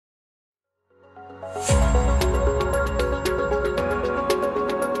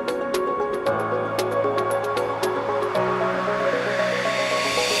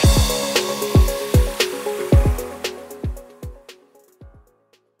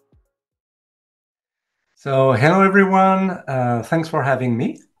So, hello everyone. Thanks for having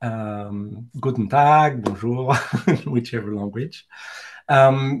me. Guten Tag, bonjour, whichever language.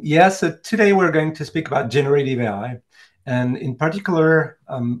 So today we're going to speak about generative AI. And in particular,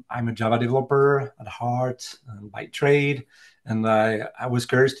 I'm a Java developer at heart, by trade. And I was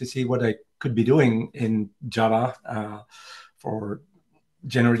curious to see what I could be doing in Java for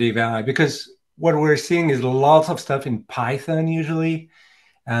generative AI, because what we're seeing is lots of stuff in Python usually.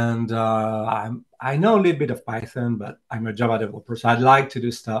 And I know a little bit of Python, but I'm a Java developer, so I'd like to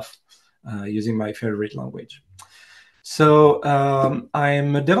do stuff using my favorite language. So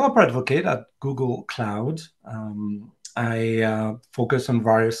I'm a developer advocate at Google Cloud. I focus on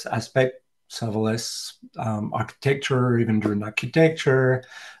various aspects, serverless architecture, event-driven architecture,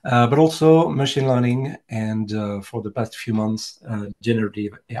 but also machine learning, and for the past few months,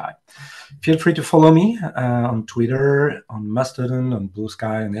 generative AI. Feel free to follow me on Twitter, on Mastodon, on Blue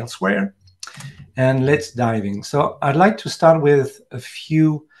Sky, and elsewhere. And let's dive in. So I'd like to start with a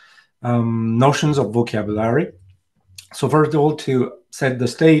few notions of vocabulary. So first of all, to set the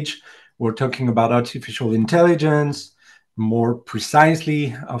stage, we're talking about artificial intelligence, more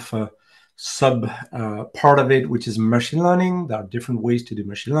precisely of a sub part of it, which is machine learning. There are different ways to do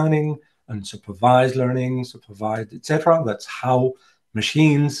machine learning, unsupervised learning, supervised, etc. That's how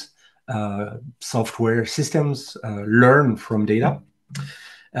machines, software systems learn from data.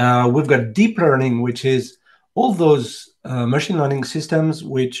 We've got deep learning, which is all those machine learning systems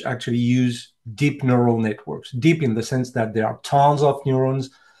which actually use deep neural networks. Deep in the sense that there are tons of neurons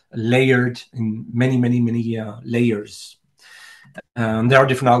layered in many layers. There are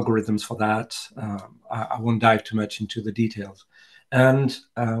different algorithms for that. I won't dive too much into the details. And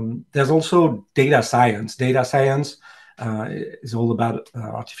there's also data science. Data science is all about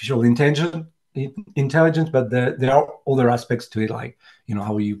artificial intelligence, but there are other aspects to it, like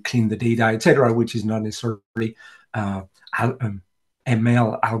how you clean the data, etc., which is not necessarily ML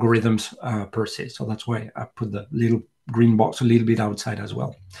algorithms per se. So that's why I put the little green box a little bit outside as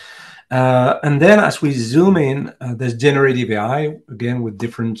well. And then as we zoom in, there's generative AI, again, with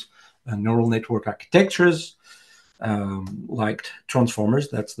different neural network architectures, like transformers.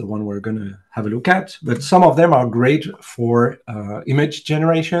 That's the one we're going to have a look at. But some of them are great for image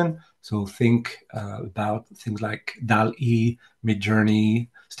generation. So think about things like DALL-E, Midjourney,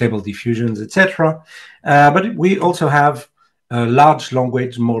 Stable Diffusions, etc. But we also have large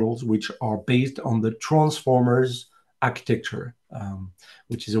language models, which are based on the transformers architecture,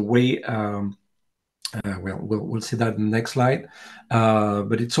 which is a way, we'll see that in the next slide.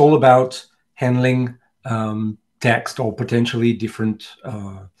 But it's all about handling text or potentially different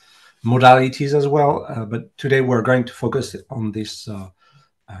modalities as well. But today we're going to focus on this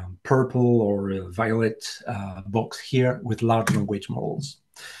purple or violet box here with large language models.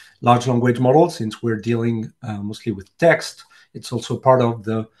 Large language models, since we're dealing mostly with text, it's also part of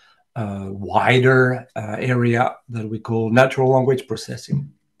the wider area that we call natural language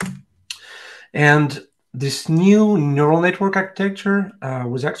processing. And this new neural network architecture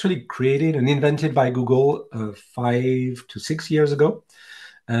was actually created and invented by Google 5 to 6 years ago.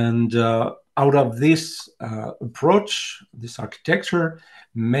 And out of this approach, this architecture,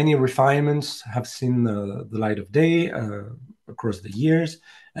 many refinements have seen the light of day across the years,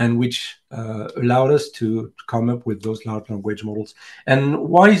 and which allowed us to come up with those large language models. And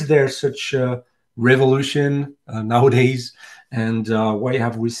why is there such a revolution nowadays? And why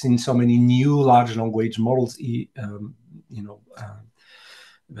have we seen so many new large language models be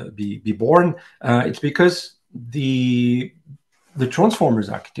born? It's because the transformers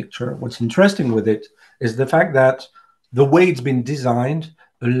architecture, what's interesting with it is the fact that the way it's been designed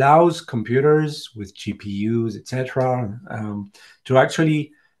allows computers with GPUs, etc., to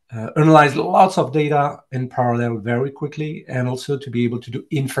actually analyze lots of data in parallel very quickly, and also to be able to do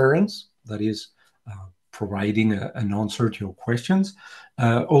inference, that is, providing an answer to your questions,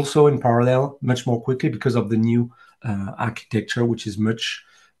 also in parallel much more quickly because of the new architecture, which is much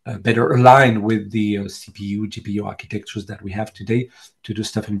better aligned with the CPU, GPU architectures that we have today to do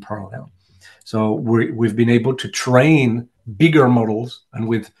stuff in parallel. So we've been able to train bigger models, and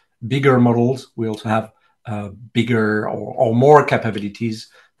with bigger models, we also have bigger or more capabilities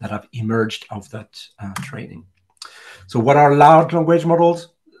that have emerged of that training. So what are large language models?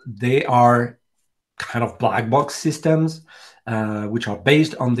 They are kind of black box systems, which are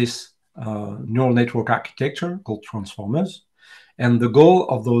based on this neural network architecture called transformers. And the goal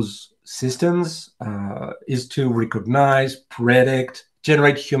of those systems is to recognize, predict,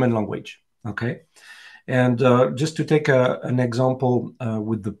 generate human language. Okay. And just to take an example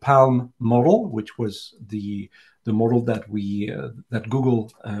with the PaLM model, which was the the model that that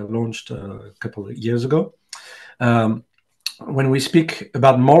Google launched a couple of years ago. When we speak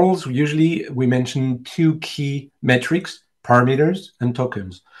about models, usually we mention two key metrics: parameters and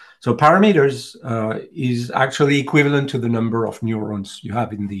tokens. So parameters is actually equivalent to the number of neurons you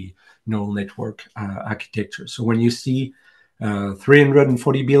have in the neural network architecture. So when you see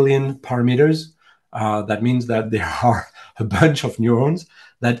 340 billion parameters, that means that there are a bunch of neurons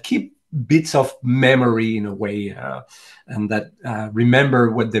that keep bits of memory in a way, and that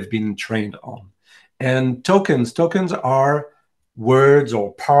remember what they've been trained on. And tokens are words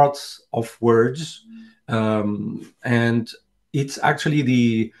or parts of words, and it's actually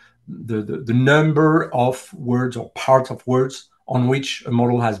the number of words or parts of words on which a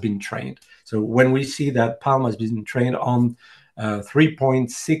model has been trained. So when we see that PaLM has been trained on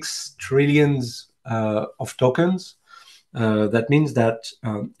 3.6 trillions of tokens, that means that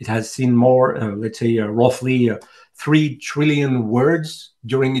it has seen more, let's say, roughly 3 trillion words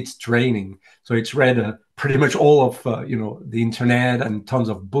during its training. So it's read pretty much all of the internet and tons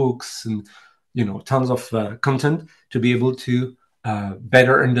of books and tons of content to be able to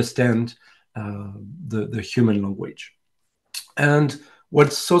better understand the human language. And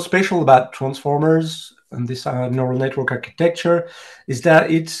what's so special about transformers and this neural network architecture is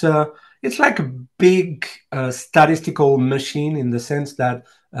that it's like a big statistical machine, in the sense that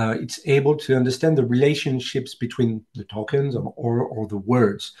it's able to understand the relationships between the tokens or the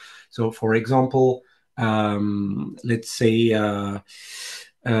words. So, for example, let's say in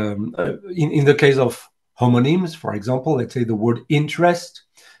the case of homonyms, for example, let's say the word interest.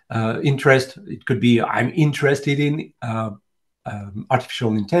 Interest, it could be I'm interested in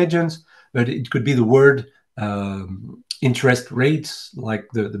artificial intelligence, but it could be the word interest rates, like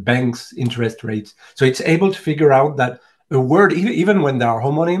the bank's interest rates. So it's able to figure out that a word, even when there are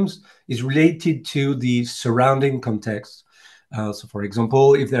homonyms, is related to the surrounding context. So, for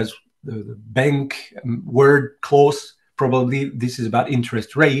example, if there's the bank word close, probably this is about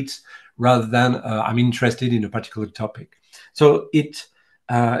interest rates rather than I'm interested in a particular topic. So it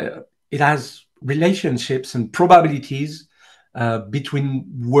has relationships and probabilities between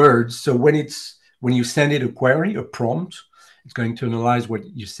words. So when you send it a query, a prompt, it's going to analyze what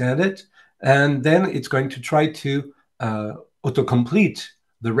you send it, and then it's going to try to autocomplete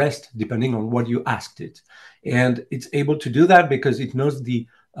the rest depending on what you asked it. And it's able to do that because it knows the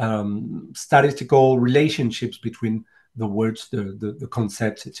statistical relationships between the words, the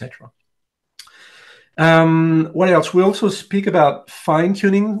concepts, etc. What else? We also speak about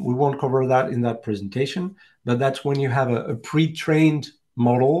fine-tuning. We won't cover that in that presentation, but that's when you have a pre-trained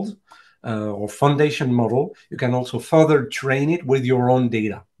model or foundation model. You can also further train it with your own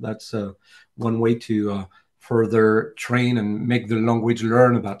data. That's one way to further train and make the language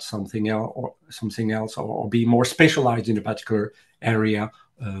learn about something else, or be more specialized in a particular area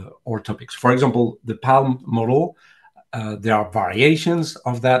or topics. For example, the PaLM model, there are variations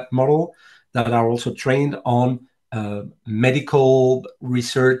of that model that are also trained on medical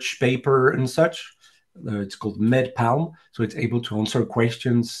research paper and such. It's called MedPalm, so it's able to answer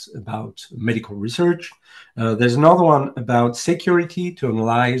questions about medical research. There's another one about security, to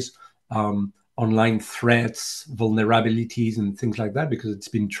analyze online threats, vulnerabilities, and things like that, because it's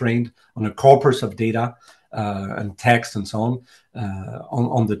been trained on a corpus of data and text and so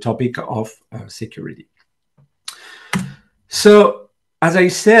on the topic of security. So, as I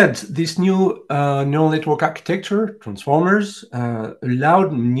said, this new neural network architecture, transformers,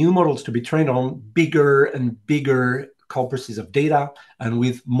 allowed new models to be trained on bigger and bigger corpuses of data, and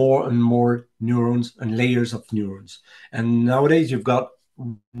with more and more neurons and layers of neurons. And nowadays, you've got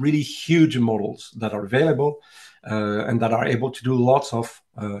really huge models that are available and that are able to do lots of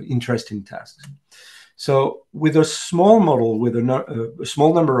interesting tasks. So with a small model, with a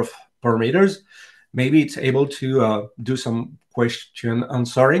small number of parameters, maybe it's able to do some question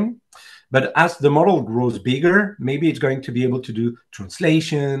answering. But as the model grows bigger, maybe it's going to be able to do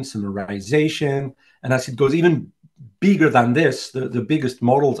translation, summarization. And as it goes even bigger than this, the biggest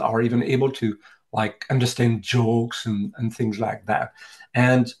models are even able to understand jokes and things like that.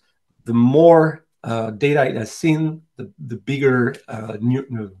 And the more data it has seen, the bigger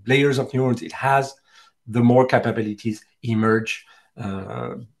layers of neurons it has, the more capabilities emerge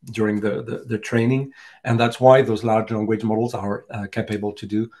during the training. And that's why those large language models are capable to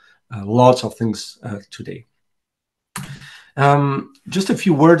do lots of things today. Just a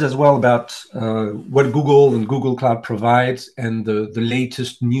few words as well about what Google and Google Cloud provides, and the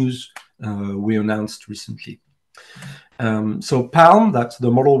latest news we announced recently. So PaLM, that's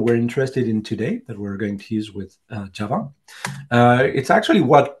the model we're interested in today, that we're going to use with Java. It's actually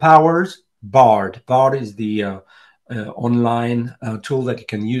what powers Bard. Bard is the online tool that you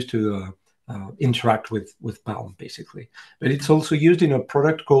can use to interact with PaLM, basically. But it's also used in a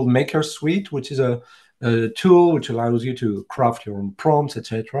product called Maker Suite, which is a tool which allows you to craft your own prompts,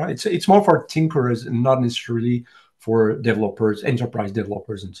 etc. It's more for tinkerers and not necessarily for developers, enterprise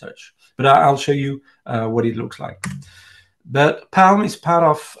developers and such. But I'll show you what it looks like. But PaLM is part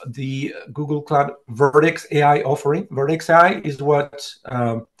of the Google Cloud Vertex AI offering. Vertex AI is what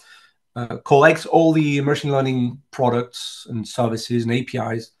collects all the machine learning products and services and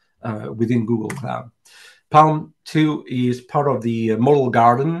APIs within Google Cloud. PaLM 2 is part of the Model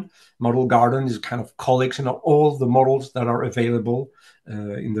Garden. Model Garden is a kind of collection of all the models that are available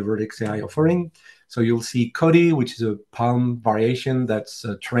in the Vertex AI offering. So you'll see Cody, which is a PaLM variation that's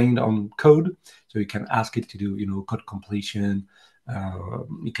trained on code. So you can ask it to do, code completion.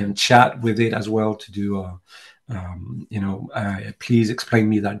 You can chat with it as well to do, please explain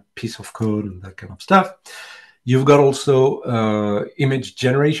me that piece of code and that kind of stuff. You've got also image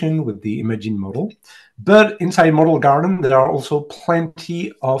generation with the imaging model. But inside Model Garden, there are also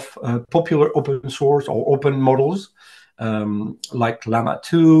plenty of popular open source or open models like Llama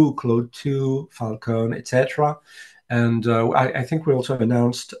 2, Claude 2, Falcon, etc. And I think we also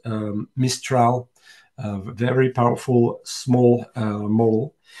announced Mistral, a very powerful small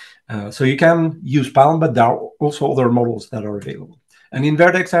model. So you can use PaLM, but there are also other models that are available. And in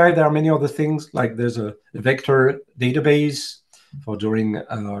Vertex AI, there are many other things, like there's a vector database for doing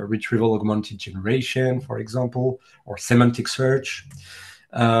retrieval augmented generation, for example, or semantic search.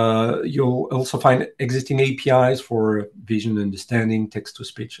 You'll also find existing APIs for vision understanding,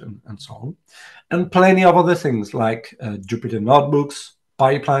 text-to-speech, and so on. And plenty of other things like Jupyter notebooks,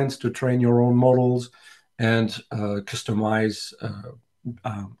 pipelines to train your own models, and customize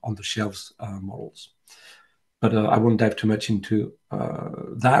on-the-shelf models. But I won't dive too much into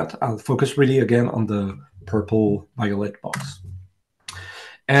that. I'll focus really again on the purple violet box.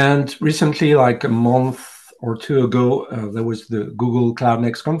 And recently, like a month or two ago, there was the Google Cloud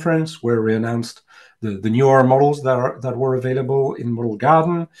Next conference where we announced the newer models that were available in Model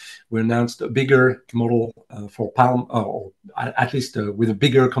Garden. We announced a bigger model for PaLM, or at least with a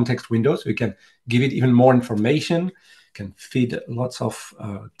bigger context window, so you can give it even more information, can feed lots of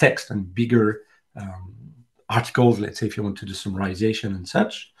text and bigger articles, let's say, if you want to do summarization and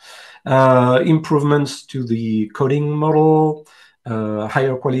such. Improvements to the coding model,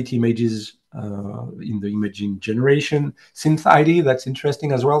 higher quality images in the imaging generation. Synth ID, that's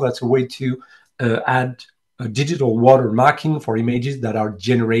interesting as well. That's a way to add a digital watermarking for images that are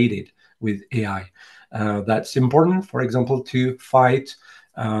generated with AI. That's important, for example, to fight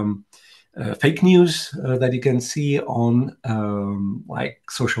fake news that you can see on like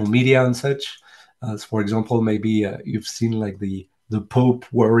social media and such. For example, maybe you've seen like the Pope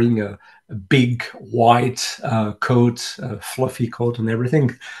wearing a big white coat, fluffy coat and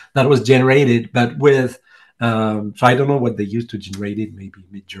everything that was generated, but with, so I don't know what they used to generate it, maybe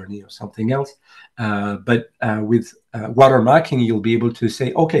Midjourney or something else. But with watermarking, you'll be able to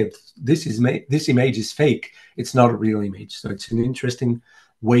say, okay, this image is fake. It's not a real image. So it's an interesting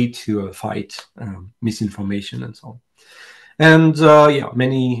way to fight misinformation and so on. And yeah,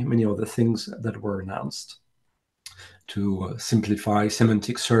 many other things that were announced to simplify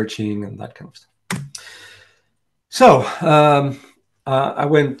semantic searching and that kind of stuff. So I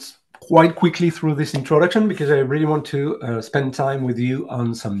went quite quickly through this introduction because I really want to spend time with you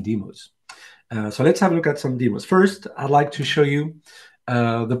on some demos. So let's have a look at some demos. First, I'd like to show you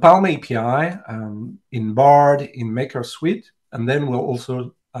the PaLM API in Bard, in Maker Suite, and then we'll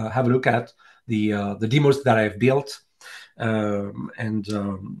also have a look at the demos that I've built. Yeah,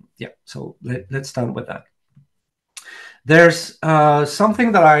 so let's start with that. There's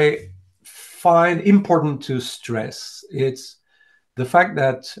something that I find important to stress. It's the fact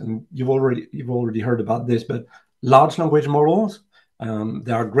that, and you've already heard about this, but large language models,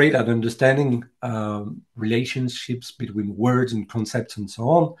 they are great at understanding relationships between words and concepts and so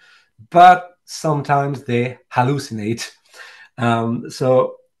on, but sometimes they hallucinate.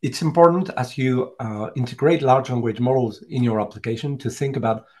 So it's important as you integrate large language models in your application to think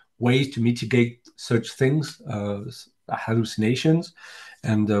about ways to mitigate such things, hallucinations.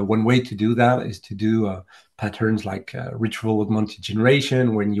 And one way to do that is to do patterns like retrieval augmented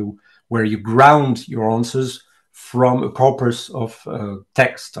generation, where you ground your answers from a corpus of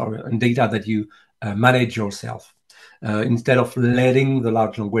text and data that you manage yourself, instead of letting the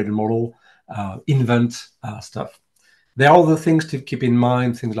large language model invent stuff. There are other things to keep in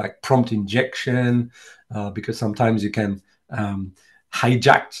mind, things like prompt injection, because sometimes you can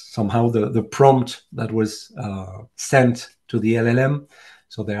hijack somehow the prompt that was sent to the LLM.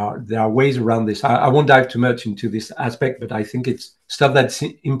 So there are ways around this. I won't dive too much into this aspect, but I think it's stuff that's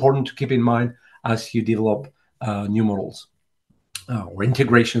important to keep in mind as you develop new models or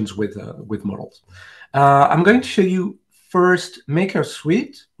integrations with models. I'm going to show you first Maker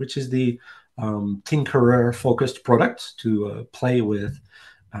Suite, which is the Tinkerer-focused product to play with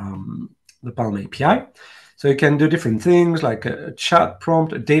the PaLM API. So you can do different things like a chat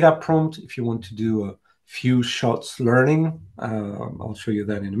prompt, a data prompt, if you want to do a few shots learning. I'll show you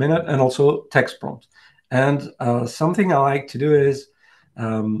that in a minute, and also text prompt. And something I like to do is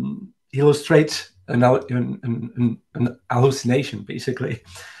illustrate an hallucination, basically.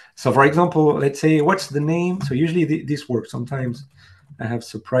 So for example, let's say, what's the name? So usually this works. Sometimes I have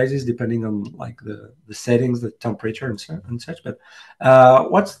surprises depending on like the settings, the temperature and such. But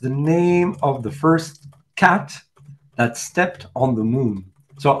what's the name of the first cat that stepped on the moon?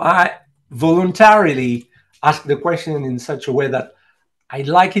 So I voluntarily ask the question in such a way that I'd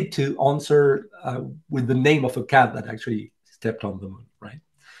like it to answer with the name of a cat that actually stepped on the moon, right?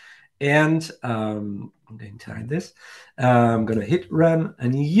 And I'm going to hide this. I'm going to hit run,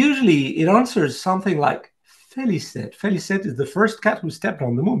 and usually it answers something like Félicette. Félicette is the first cat who stepped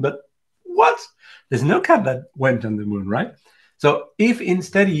on the moon, but what? There's no cat that went on the moon, right? So if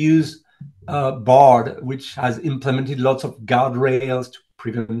instead you use Bard, which has implemented lots of guardrails to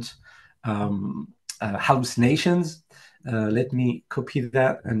prevent hallucinations, let me copy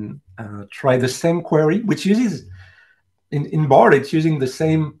that and try the same query, which uses in Bard, it's using the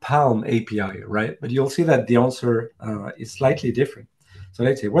same PaLM API, right? But you'll see that the answer is slightly different. So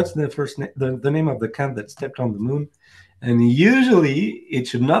let's say, what's the first the name of the cat that stepped on the moon? And usually it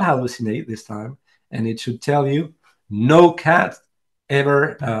should not hallucinate this time, and it should tell you no cat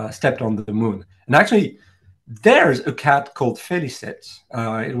ever stepped on the moon. And actually, there's a cat called Félicette.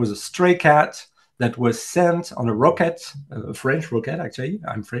 It was a stray cat that was sent on a rocket, a French rocket, actually.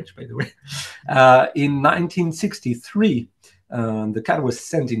 I'm French, by the way, in 1963. The cat was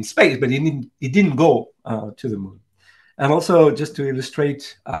sent in space, but it didn't go to the moon. And also, just to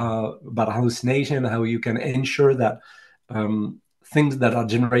illustrate about hallucination, how you can ensure that things that are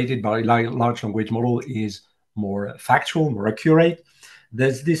generated by large language model is more factual, more accurate.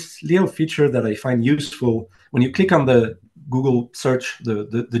 There's this little feature that I find useful. When you click on the Google search,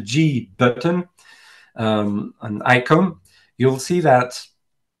 the G button, an icon, you'll see that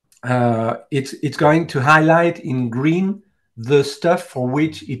it's going to highlight in green the stuff for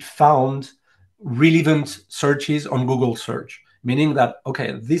which it found relevant searches on Google search, meaning that,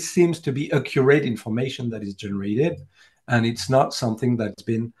 okay, this seems to be accurate information that is generated, and it's not something that's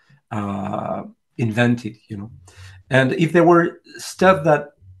been invented, you know. And if there were stuff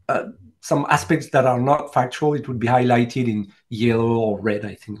that some aspects that are not factual, it would be highlighted in yellow or red,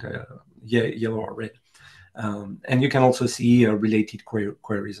 I think, yellow or red. And you can also see related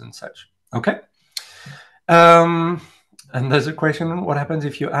queries and such. Okay. And there's a question: what happens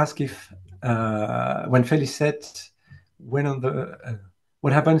if you ask if when Félicette went on the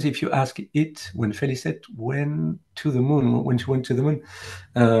what happens if you ask it when Félicette went to the moon? When she went to the moon?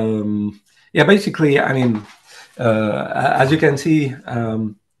 Yeah, basically, I mean, as you can see,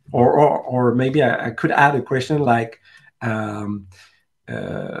 or maybe I could add a question like,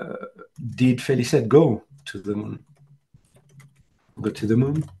 did Félicette go to the moon? Go to the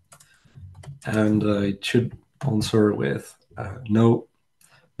moon? And it should answer with no,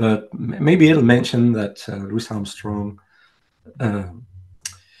 but maybe it'll mention that Louis Armstrong,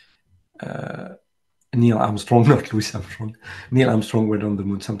 Neil Armstrong, not Louis Armstrong, Neil Armstrong went on the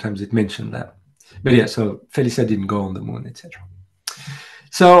moon. Sometimes it mentioned that. But yeah, so Félicette didn't go on the moon, etc.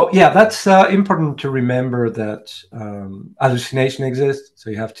 So yeah, that's important to remember that hallucination exists. So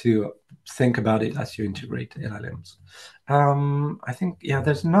you have to think about it as you integrate LLMs. I think, yeah,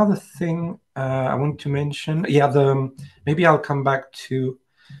 there's another thing I want to mention. Yeah, maybe I'll come back to,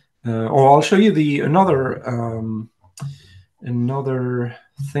 or I'll show you another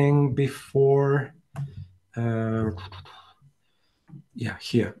thing before. Yeah,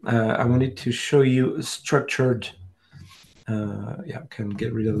 here. I wanted to show you structured. Yeah, can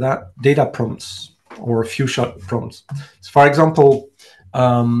get rid of that. Data prompts or few shot prompts. So for example,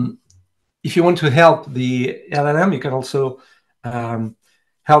 if you want to help the LLM, you can also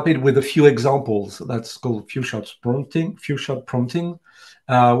help it with a few examples. That's called few shot prompting,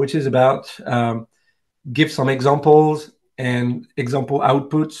 which is about give some examples and example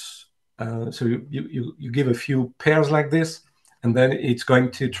outputs. So you give a few pairs like this, and then it's going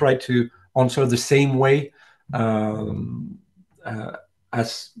to try to answer the same way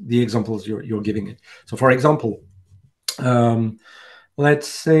as the examples you're giving it. So for example, let's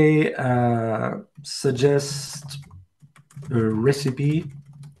say suggest a recipe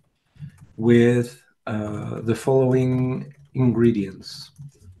with the following ingredients.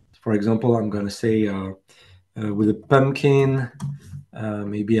 For example, I'm going to say with a pumpkin,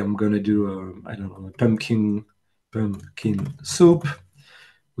 maybe I'm going to do, I don't know, a pumpkin soup.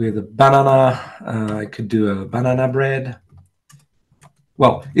 With a banana, I could do a banana bread.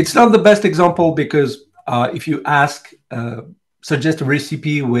 Well, it's not the best example because if you ask, suggest a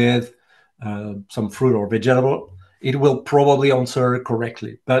recipe with some fruit or vegetable, it will probably answer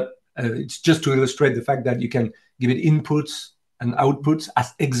correctly. But it's just to illustrate the fact that you can give it inputs and outputs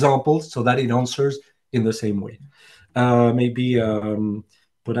as examples so that it answers in the same way. Maybe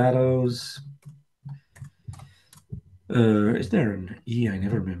potatoes. Is there an E? I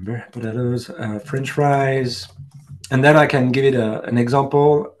never remember. Potatoes, French fries. And then I can give it an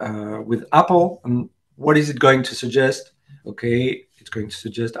example with apple. And what is it going to suggest? Okay, it's going to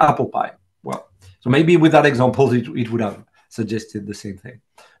suggest apple pie. Well, so maybe with that example, it would have suggested the same thing.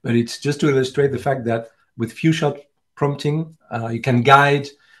 But it's just to illustrate the fact that with few-shot prompting, you can guide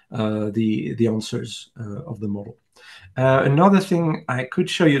the answers of the model. Another thing I could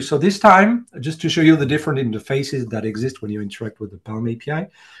show you, so this time, just to show you the different interfaces that exist when you interact with the PaLM API,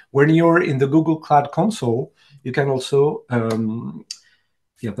 when you're in the Google Cloud Console, you can also,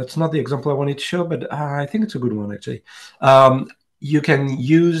 yeah, that's not the example I wanted to show, but I think it's a good one, actually. You can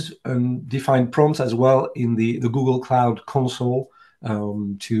use defined prompts as well in the Google Cloud Console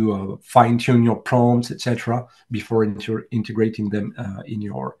to fine-tune your prompts, etc., before integrating them in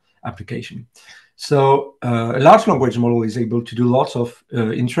your application. So a large language model is able to do lots of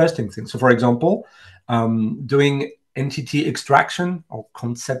interesting things. So for example, doing entity extraction or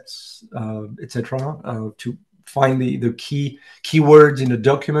concepts, etc., to find the key keywords in a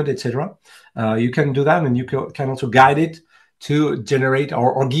document, etc. You can do that, and you can also guide it to generate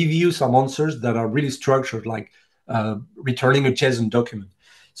or give you some answers that are really structured, like returning a JSON document.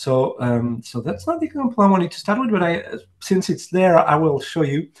 So so that's not the example I wanted to start with, but since it's there, I will show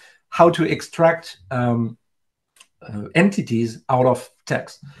you how to extract entities out of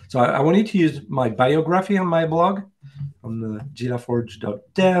text. So I wanted to use my biography on my blog on the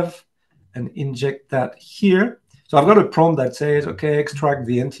glaforge.dev and inject that here. So I've got a prompt that says, okay, extract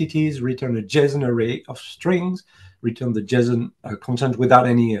the entities, return a JSON array of strings, return the JSON content without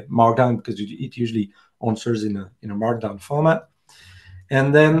any markdown, because it usually answers in a markdown format.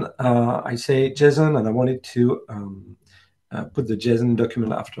 And then I say JSON, and I wanted to put the JSON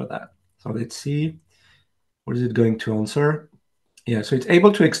document after that. So let's see, what is it going to answer? Yeah, so it's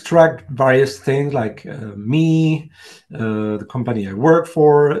able to extract various things like me, the company I work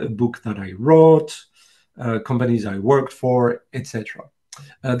for, a book that I wrote, companies I worked for, etc.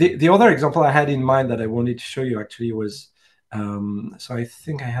 The other example I had in mind that I wanted to show you actually was, so I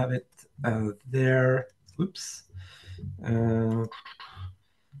think I have it there. Oops.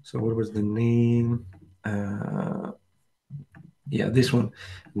 So what was the name? Yeah, this one.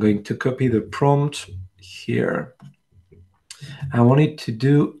 I'm going to copy the prompt here. I wanted to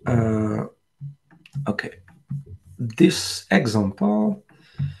do, okay, this example.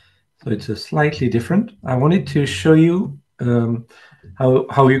 So it's a slightly different. I wanted to show you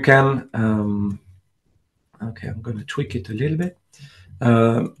how you can, okay, I'm going to tweak it a little bit.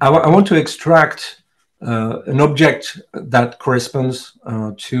 I want to extract an object that corresponds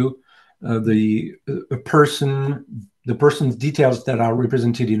to the person's details that are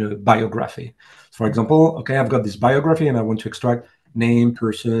represented in a biography. For example, okay, I've got this biography and I want to extract name,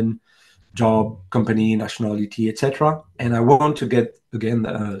 person, job, company, nationality, etc. And I want to get, again,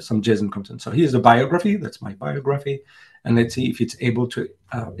 some JSON content. So here's the biography. That's my biography. And let's see if it's able to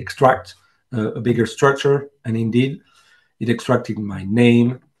extract a bigger structure. And indeed, it extracted my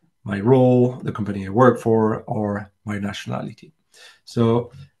name, my role, the company I work for, or my nationality.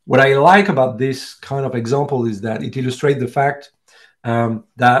 So what I like about this kind of example is that it illustrates the fact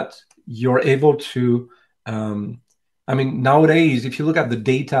that you're able to, I mean, nowadays, if you look at the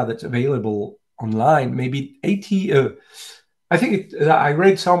data that's available online, maybe 80, I think I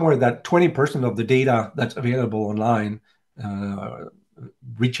read somewhere that 20% of the data that's available online,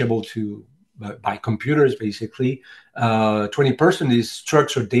 reachable to by computers, basically, 20% is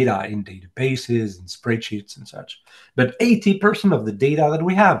structured data in databases and spreadsheets and such. But 80% of the data that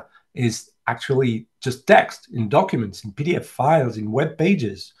we have is actually just text in documents, in PDF files, in web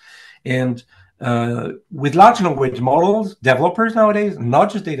pages. And with large language models, developers nowadays,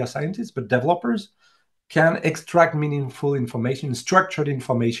 not just data scientists, but developers, can extract meaningful information, structured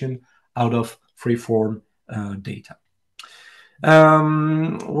information out of free-form data.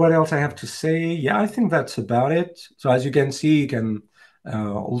 What else I have to say? Yeah, I think that's about it. So as you can see, you can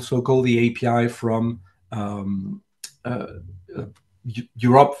also call the API from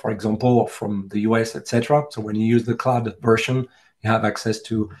Europe, for example, or from the US, etc. So when you use the cloud version, you have access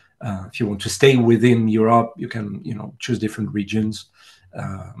to, if you want to stay within Europe, you can, choose different regions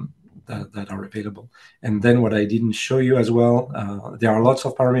that are available. And then what I didn't show you as well, there are lots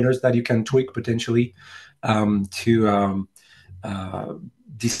of parameters that you can tweak potentially to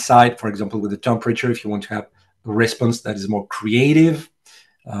decide, for example, with the temperature, if you want to have a response that is more creative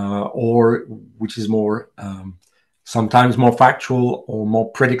or which is more sometimes more factual or more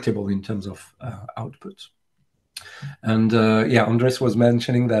predictable in terms of outputs. And yeah, Andres was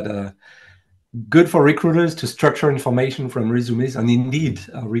mentioning that good for recruiters to structure information from resumes, and indeed,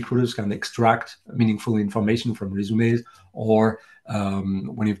 recruiters can extract meaningful information from resumes, or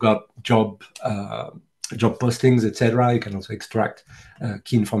when you've got job postings, etc., you can also extract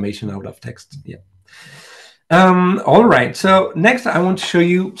key information out of text. Yeah. All right, so next I want to show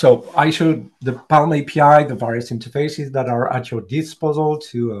you, so I showed the PaLM API, the various interfaces that are at your disposal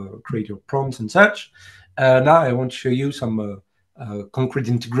to create your prompts and such. Now I want to show you some concrete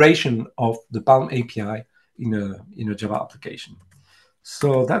integration of the PaLM API in a Java application.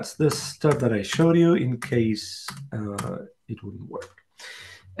 So that's the stuff that I showed you in case it wouldn't work.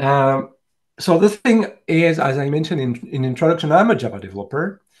 So the thing is, as I mentioned in introduction, I'm a Java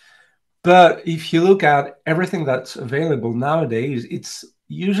developer. But if you look at everything that's available nowadays, it's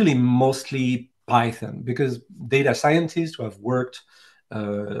usually mostly Python, because data scientists who have worked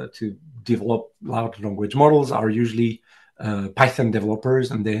to develop large language models are usually Python developers,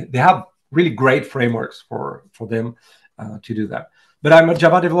 and they have really great frameworks for them to do that. But I'm a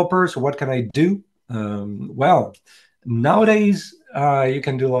Java developer, so what can I do? Well, nowadays you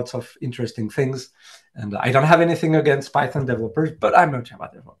can do lots of interesting things. And I don't have anything against Python developers, but I'm a Java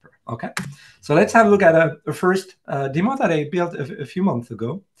developer. Okay, so let's have a look at a first demo that I built a few months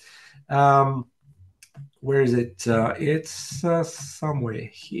ago. Where is it? It's somewhere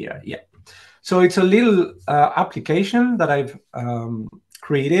here. Yeah. So it's a little application that I've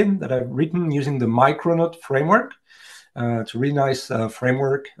created, that I've written using the Micronaut framework. It's a really nice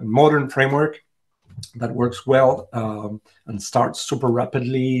framework, a modern framework that works well and starts super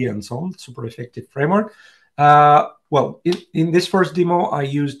rapidly and so on. Super effective framework. Well, in this first demo, I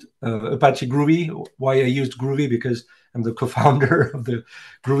used Apache Groovy. Why I used Groovy? Because I'm the co-founder of the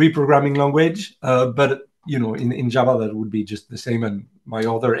Groovy programming language. But in Java, that would be just the same. And my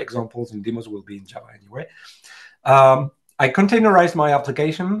other examples and demos will be in Java anyway. I containerized my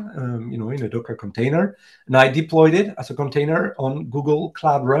application, in a Docker container, and I deployed it as a container on Google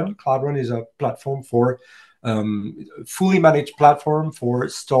Cloud Run. Cloud Run is a platform for fully managed platform for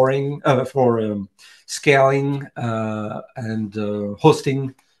storing, scaling and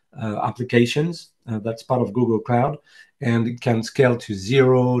hosting applications. That's part of Google Cloud, and it can scale to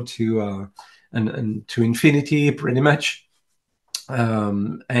 0 to and to infinity, pretty much.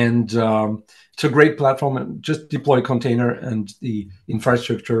 It's a great platform, and just deploy a container and the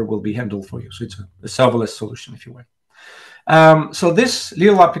infrastructure will be handled for you. So it's a serverless solution, if you will. So this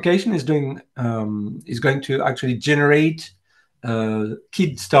little application is going to actually generate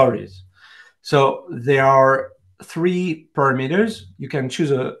kid stories. So there are 3 parameters. You can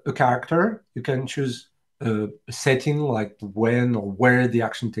choose a character. You can choose a setting, like when or where the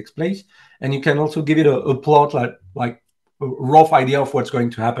action takes place, and you can also give it a plot, like a rough idea of what's going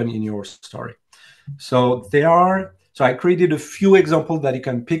to happen in your story. So I created a few examples that you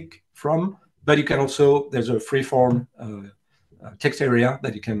can pick from, but you can also, there's a freeform text area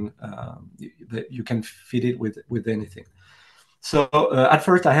that you can fit it with anything. So at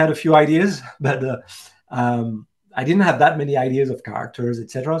first I had a few ideas, but I didn't have that many ideas of characters,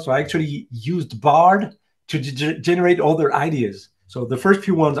 etc. So I actually used Bard to generate other ideas. So the first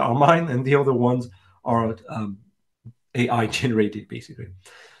few ones are mine, and the other ones are AI generated, basically.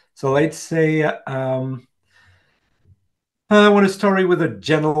 So let's say I want a story with a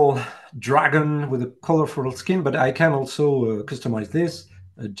gentle dragon with a colorful skin, but I can also customize this.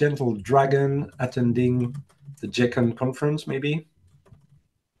 A gentle dragon attending the JCon conference, maybe.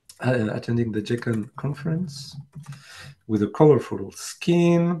 Attending the JCon conference with a colorful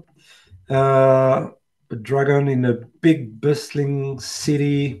skin. A dragon in a big bustling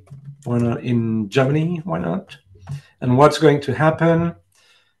city, why not, in Germany, why not? And what's going to happen?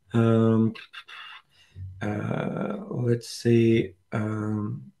 Let's say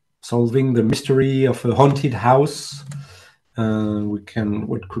solving the mystery of a haunted house. What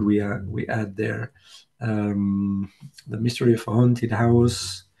could we add there? The mystery of a haunted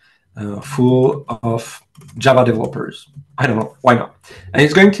house full of Java developers. I don't know, why not? And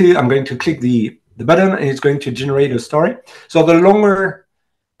I'm going to click the button, and it's going to generate a story. So the longer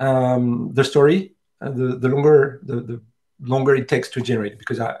the story, the longer longer it takes to generate,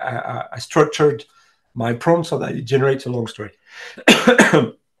 because I structured my prompt so that it generates a long story.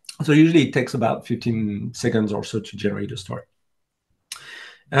 So usually it takes about 15 seconds or so to generate a story.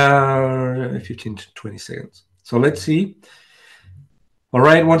 15 to 20 seconds. So let's see. All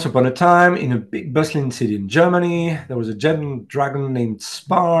right, once upon a time, in a big bustling city in Germany, there was a dragon named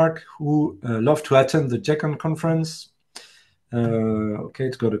Spark who loved to attend the Jacon conference. Okay,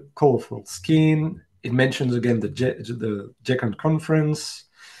 it's got a colorful skin. It mentions again the Jacon conference.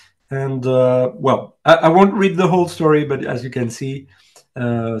 And well, I won't read the whole story, but as you can see,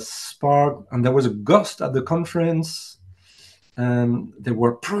 Spark, and there was a ghost at the conference. There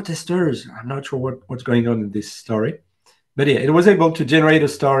were protesters. I'm not sure what's going on in this story. But yeah, it was able to generate a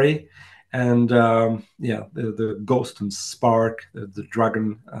story, and yeah, the ghost and Spark, the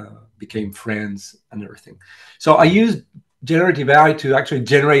dragon, became friends and everything. So I used generative AI to actually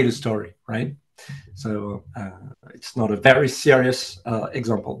generate a story, right? So it's not a very serious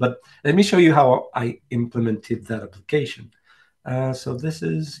example, but let me show you how I implemented that application. So this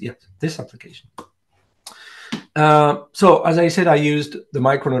is, yeah, this application. So as I said, I used the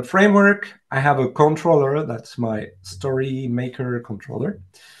Micronaut framework. I have a controller, that's my story maker controller.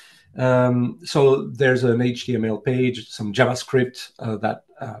 So there's an HTML page, some JavaScript that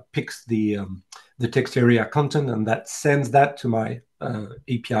picks the text area content, and that sends that to my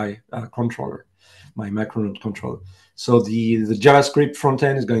API controller, my Micronaut controller. So the JavaScript front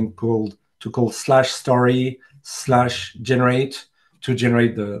end is going to call /story/generate to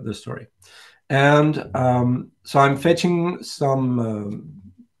generate the story. And so I'm fetching some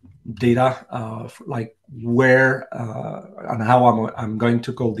data like where and how I'm going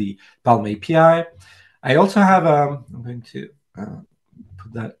to call the PaLM API. I also have I'm going to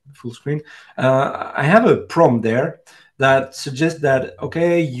put that full screen. I have a prompt there that suggests that,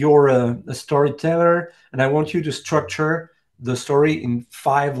 okay, you're a storyteller, and I want you to structure the story in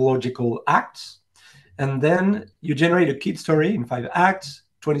 5 logical acts. And then you generate a kid story in 5 acts,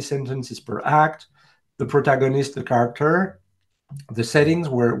 20 sentences per act, the protagonist, the character, the settings,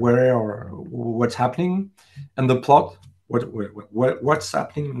 where or what's happening, and the plot, what's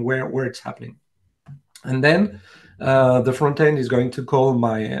happening, where it's happening. And then the front end is going to call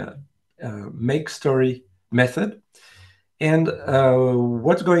my make story method. And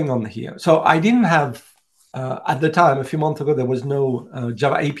what's going on here? So I didn't have, at the time, a few months ago, there was no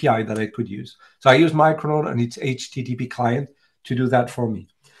Java API that I could use. So I used Micronaut and its HTTP client to do that for me.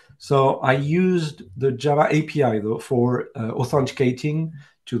 So I used the Java API, though, for authenticating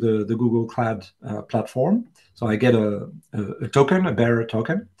to the Google Cloud platform. So I get a token, a bearer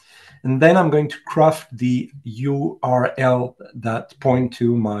token. And then I'm going to craft the URL that point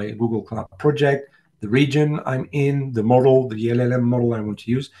to my Google Cloud project, the region I'm in, the model, the LLM model I want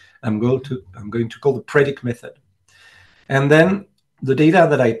to use. I'm going to call the predict method. And then the data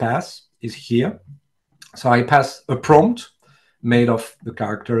that I pass is here. So I pass a prompt made of the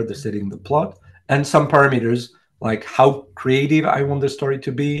character, the setting, the plot, and some parameters like how creative I want the story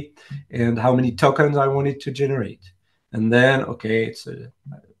to be and how many tokens I want it to generate. And then, okay, it's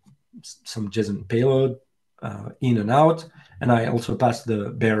some JSON payload in and out, and I also pass the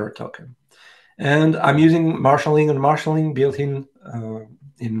bearer token. And I'm using marshalling built in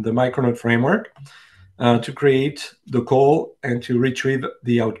the Micronaut framework to create the call and to retrieve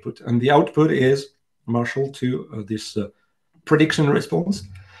the output. And the output is marshaled to this prediction response.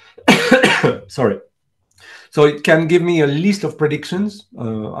 Sorry. So it can give me a list of predictions.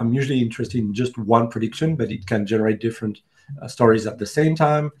 I'm usually interested in just one prediction, but it can generate different stories at the same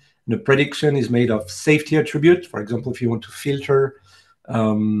time. And the prediction is made of safety attributes. For example, if you want to filter,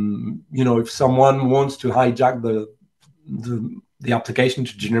 if someone wants to hijack the application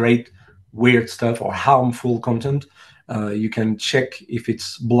to generate weird stuff or harmful content, you can check if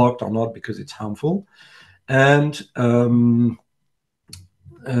it's blocked or not because it's harmful. And the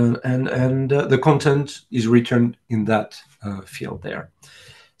content is returned in that field there.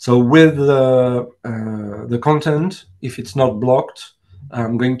 So with the content, if it's not blocked,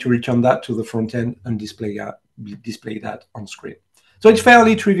 I'm going to return that to the front end and display that on screen. So it's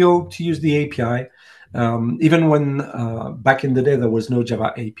fairly trivial to use the API, even when back in the day there was no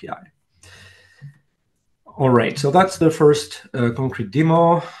Java API. All right, so that's the first concrete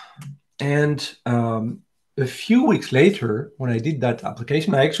demo. And a few weeks later, when I did that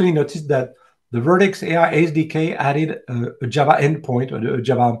application, I actually noticed that the Vertex AI SDK added a Java endpoint or a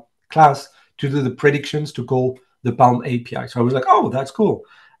Java class to do the predictions to call the PaLM API. So I was like, oh, that's cool.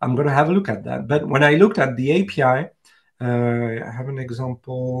 I'm going to have a look at that. But when I looked at the API, I have an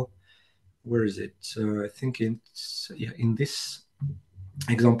example. Where is it? I think it's in this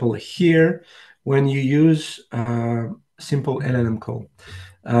example here. When you use simple LLM call.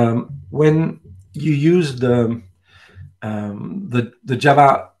 When you use the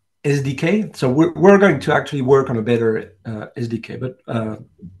Java SDK, so we're going to actually work on a better SDK, but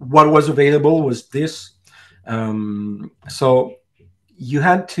what was available was this. So you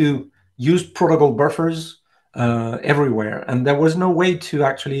had to use protocol buffers everywhere, and there was no way to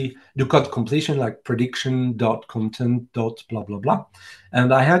actually do code completion like prediction dot content dot blah blah blah,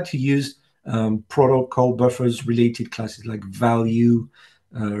 and I had to use protocol buffers related classes like value,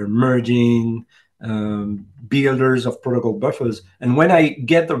 merging, builders of protocol buffers. And when I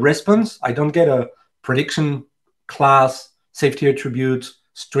get the response, I don't get a prediction class, safety attribute,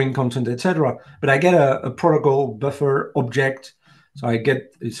 string content, etc., but I get a protocol buffer object. So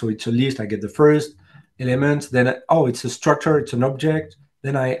it's a list. I get the first element, then it's a structure, it's an object.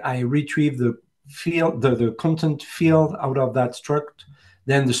 Then I retrieve the field, the content field out of that struct,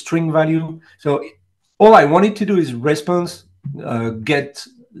 then the string value. So all I wanted to do is response, get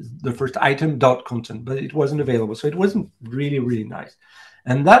the first item dot content, but it wasn't available. So it wasn't really nice.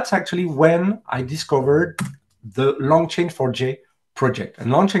 And that's actually when I discovered the LangChain4j project.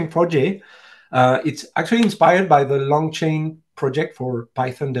 And LangChain4j, it's actually inspired by the LangChain project for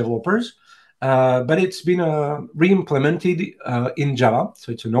Python developers, but it's been re-implemented in Java.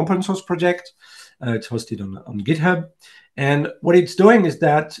 So it's an open source project. It's hosted on GitHub. And what it's doing is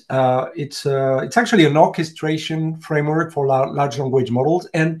that it's actually an orchestration framework for large language models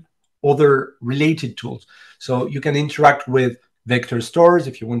and other related tools. So you can interact with vector stores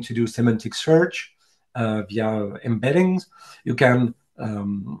if you want to do semantic search via embeddings. You can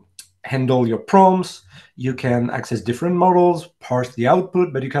handle your prompts. You can access different models, parse the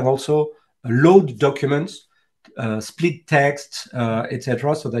output, but you can also load documents, split text,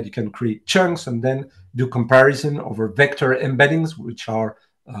 etc., so that you can create chunks and then do comparison over vector embeddings, which are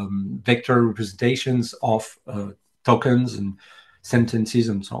vector representations of tokens and sentences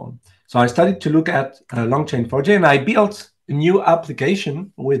and so on. So I started to look at LangChain4j, and I built a new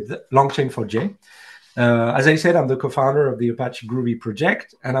application with LangChain4j. As I said, I'm the co-founder of the Apache Groovy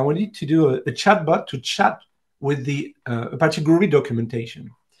project, and I wanted to do a chatbot to chat with the Apache Groovy documentation.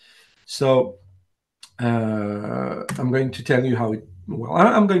 So I'm going to tell you how it, well,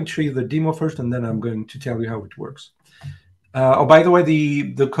 I'm going to show you the demo first, and then I'm going to tell you how it works. By the way,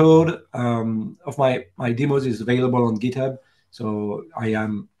 the code of my demos is available on GitHub. So I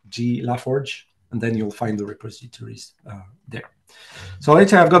am G Laforge, and then you'll find the repositories there. So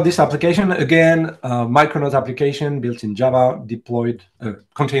let's say I've got this application, again, Micronaut application built in Java, deployed,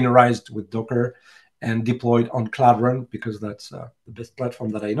 containerized with Docker, and deployed on Cloud Run, because that's the best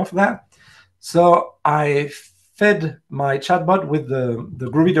platform that I know for that. So I fed my chatbot with the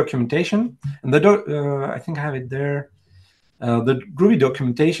Groovy documentation, and I think I have it there. The Groovy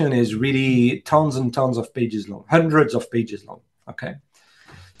documentation is really tons and tons of pages long, hundreds of pages long. Okay,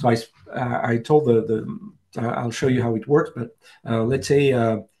 so I told I'll show you how it works, but let's say,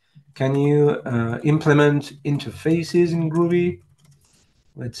 can you implement interfaces in Groovy?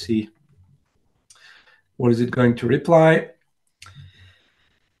 Let's see. What is it going to reply?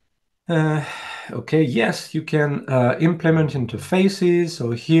 Okay, yes, you can implement interfaces.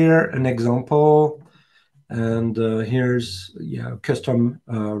 So here, an example, and here's custom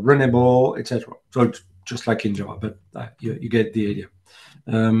runnable, etc. So it's just like in Java, but you get the idea.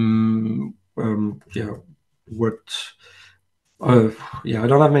 Worked. I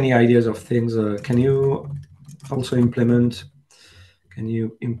don't have many ideas of things. Can you also implement? Can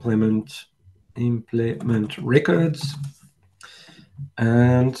you implement records?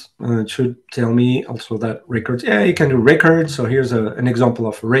 And it should tell me also that records. Yeah, you can do records. So here's an example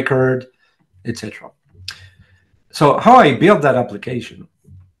of a record, etc. So how I built that application.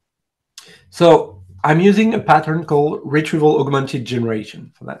 So I'm using a pattern called retrieval augmented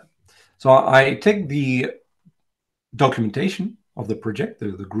generation for that. So I take the documentation of the project, the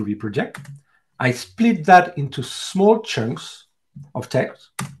Groovy project. I split that into small chunks of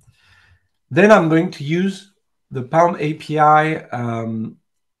text. Then I'm going to use the PaLM API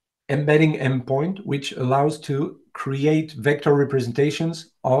embedding endpoint, which allows to create vector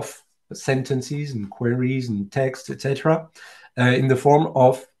representations of sentences and queries and text, etc., in the form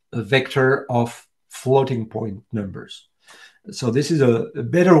of a vector of floating point numbers. So this is a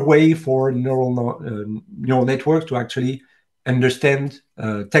better way for neural networks to actually understand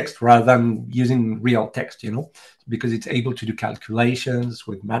text rather than using real text, because it's able to do calculations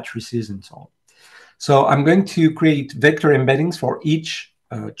with matrices and so on. So I'm going to create vector embeddings for each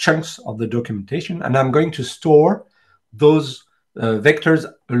chunks of the documentation, and I'm going to store those vectors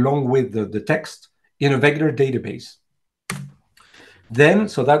along with the text in a vector database. Then,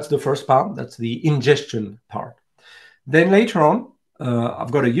 so that's the first part, that's the ingestion part. Then later on,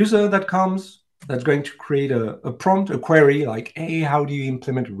 I've got a user that comes that's going to create a prompt, a query like, hey, how do you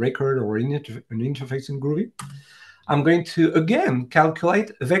implement a record or an interface in Groovy? I'm going to, again,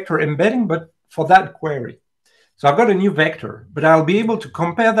 calculate a vector embedding, but for that query. So I've got a new vector, but I'll be able to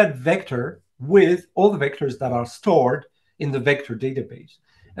compare that vector with all the vectors that are stored in the vector database.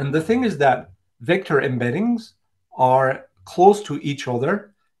 And the thing is that vector embeddings are close to each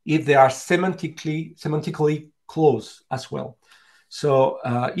other if they are semantically close as well. So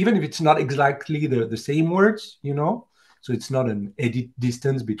even if it's not exactly the same words, so it's not an edit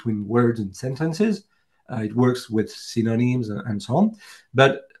distance between words and sentences. It works with synonyms and so on.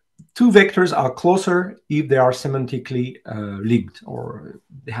 But two vectors are closer if they are semantically linked, or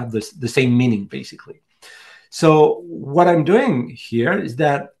they have the same meaning, basically. So what I'm doing here is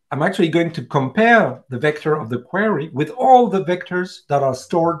that I'm actually going to compare the vector of the query with all the vectors that are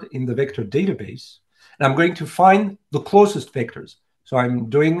stored in the vector database. And I'm going to find the closest vectors. So I'm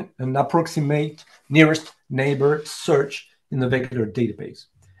doing an approximate nearest neighbor search in the vector database.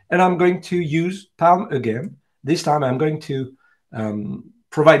 And I'm going to use PaLM again. This time I'm going to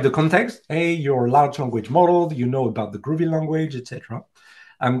provide the context. Hey, your large language model, you know about the Groovy language, etc.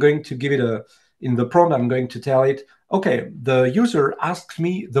 I'm going to give it in the prompt, I'm going to tell it, okay, the user asks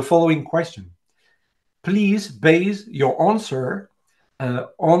me the following question. Please base your answer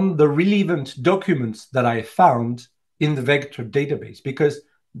on the relevant documents that I found in the vector database, because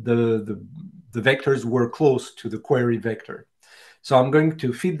the vectors were close to the query vector. So I'm going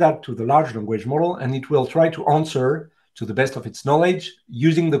to feed that to the large language model, and it will try to answer to the best of its knowledge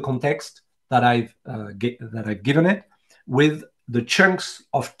using the context that I've given it, with the chunks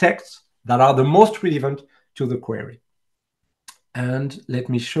of text that are the most relevant to the query. And let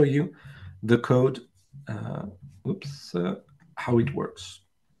me show you the code, how it works.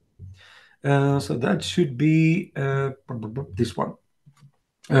 So that should be this one.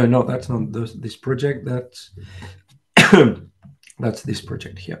 No, that's not this project. That's that's this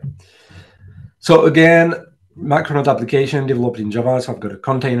project here. So again, Micronaut application developed in Java. So I've got a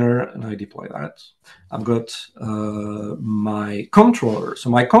container and I deploy that. I've got my controller. So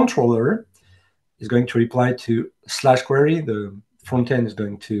my controller is going to reply to /query. The front end is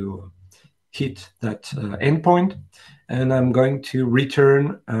going to hit that endpoint, and I'm going to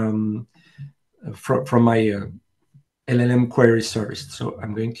return from my LLM query service. So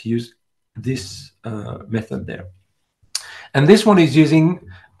I'm going to use this method there. And this one is using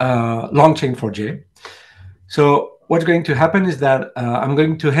LangChain4j. So what's going to happen is that I'm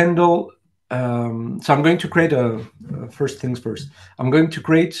going to handle, so I'm going to create first things first. I'm going to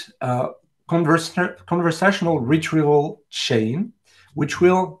create a conversational retrieval chain, which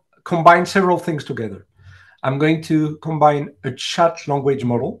will combine several things together. I'm going to combine a chat language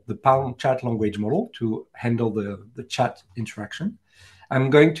model, the PaLM chat language model, to handle the chat interaction. I'm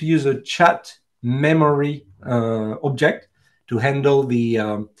going to use a chat memory object to handle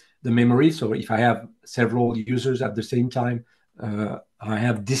the memory. So if I have several users at the same time, I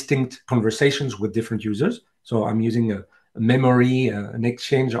have distinct conversations with different users. So I'm using a memory, an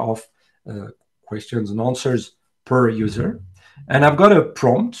exchange of questions and answers per user. And I've got a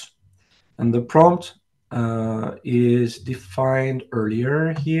prompt, and the prompt is defined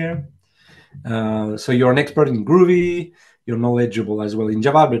earlier here. So you're an expert in Groovy, you're knowledgeable as well in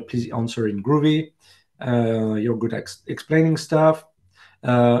Java, but please answer in Groovy. You're good at explaining stuff.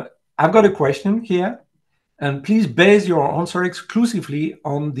 I've got a question here, and please base your answer exclusively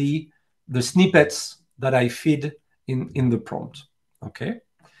on the snippets that I feed in the prompt, okay?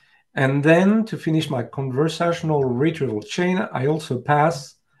 And then to finish my conversational retrieval chain, I also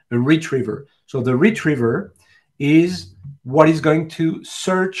pass a retriever. So the retriever is what is going to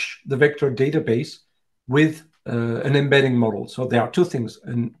search the vector database with an embedding model. So there are two things.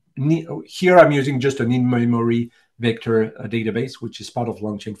 And here I'm using just an in-memory vector database, which is part of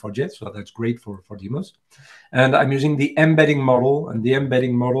LangChain4j. So that's great for demos. And I'm using the embedding model, and the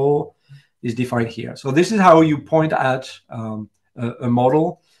embedding model is defined here. So this is how you point at a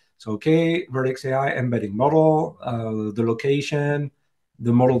model. So, okay, Vertex AI embedding model, the location,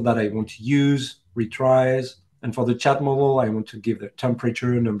 the model that I want to use, retries, and for the chat model, I want to give the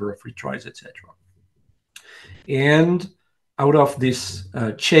temperature, number of retries, etc. And out of this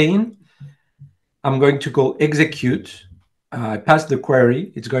chain, I'm going to call execute. I pass the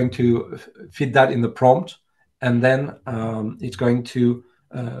query. It's going to feed that in the prompt, and then it's going to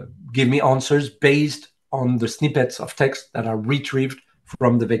give me answers based on the snippets of text that are retrieved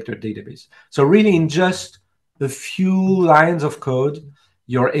from the vector database. So really, in just a few lines of code,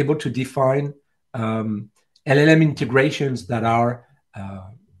 you're able to define LLM integrations that are,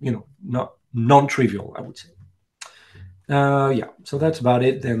 not non-trivial, I would say. Yeah, so that's about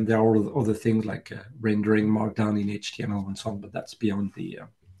it. Then there are other things like rendering markdown in HTML and so on, but that's beyond the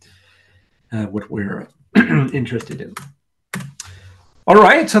what we're interested in. All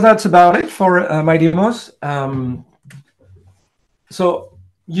right, so that's about it for my demos. So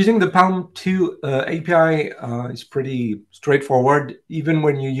using the PaLM 2 API is pretty straightforward, even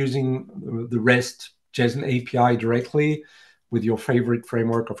when you're using the REST JSON API directly with your favorite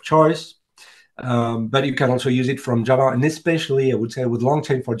framework of choice. But you can also use it from Java, and especially I would say with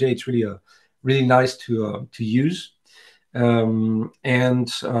Longchain4j, it's really nice to use.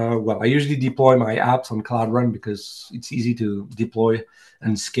 Well, I usually deploy my apps on Cloud Run because it's easy to deploy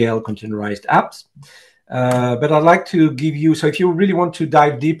and scale containerized apps. But I'd like to give you, so if you really want to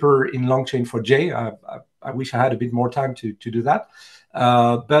dive deeper in Longchain4j, I wish I had a bit more time to do that.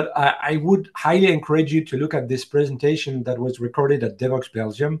 But I would highly encourage you to look at this presentation that was recorded at Devoxx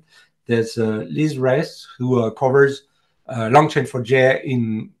Belgium. There's Liz Ress, who covers Longchain4j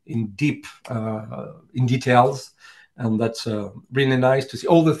in details. And that's really nice to see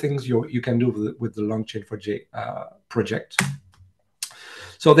all the things you can do with the Longchain4j project.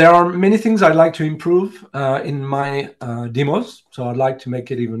 So there are many things I'd like to improve in my demos. So I'd like to make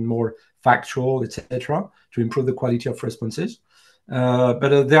it even more factual, etc., to improve the quality of responses.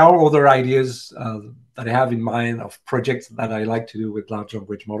 But there are other ideas that I have in mind of projects that I like to do with large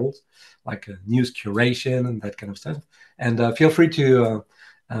language models, like news curation and that kind of stuff. And feel free to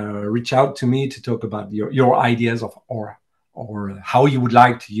reach out to me to talk about your ideas of or how you would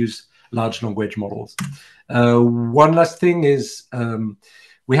like to use large language models. One last thing is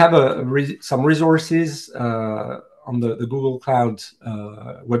we have some resources on the Google Cloud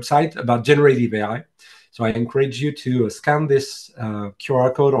website about generative AI. So I encourage you to scan this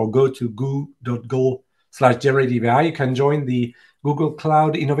QR code or go to goo.go/generative AI. You can join the Google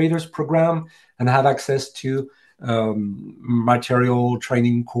Cloud Innovators Program and have access to material,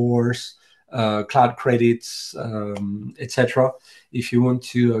 training course, cloud credits, etc. if you want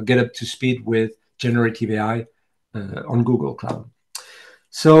to get up to speed with generative AI on Google Cloud.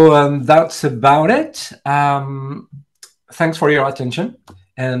 So that's about it. Thanks for your attention.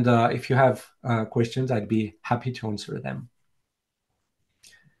 And if you have questions, I'd be happy to answer them.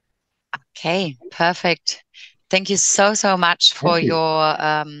 Okay, perfect. Thank you so much for your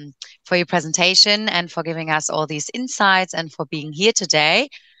presentation and for giving us all these insights and for being here today.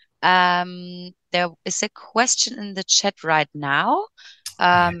 There is a question in the chat right now.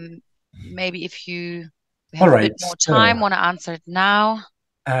 Maybe if you have a bit more time, want to answer it now.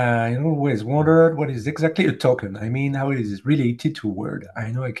 I always wondered what is exactly a token. I mean, how it is related to Word. I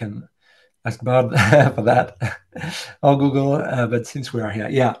know I can ask Bob for that or Google, but since we are here,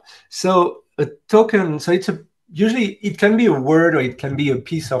 yeah. So a token, so usually it can be a word or it can be a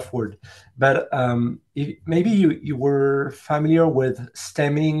piece of word. But maybe you were familiar with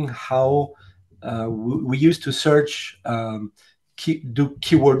stemming, how we used to search, do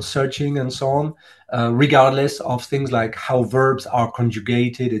keyword searching and so on, regardless of things like how verbs are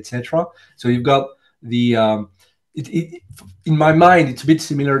conjugated, etc. So you've got the in my mind, it's a bit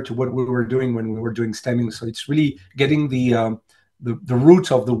similar to what we were doing when we were doing stemming. So it's really getting the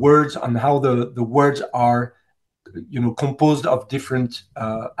roots of the words and how the words are, composed of different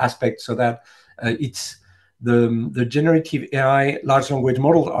aspects, so that it's the generative AI large language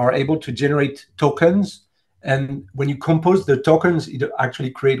models are able to generate tokens. And when you compose the tokens, it actually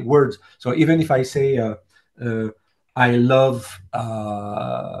create words. So even if I say, I love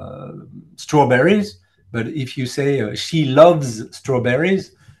strawberries, but if you say she loves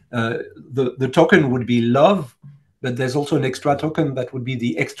strawberries, the token would be love, but there's also an extra token that would be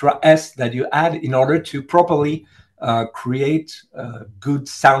the extra S that you add in order to properly create good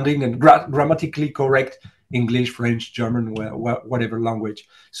sounding and grammatically correct English, French, German, whatever language.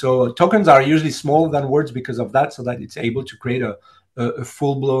 So tokens are usually smaller than words because of that, so that it's able to create a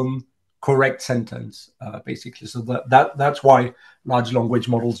full-blown correct sentence, basically. So that's why large language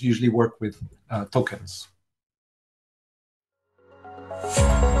models usually work with tokens.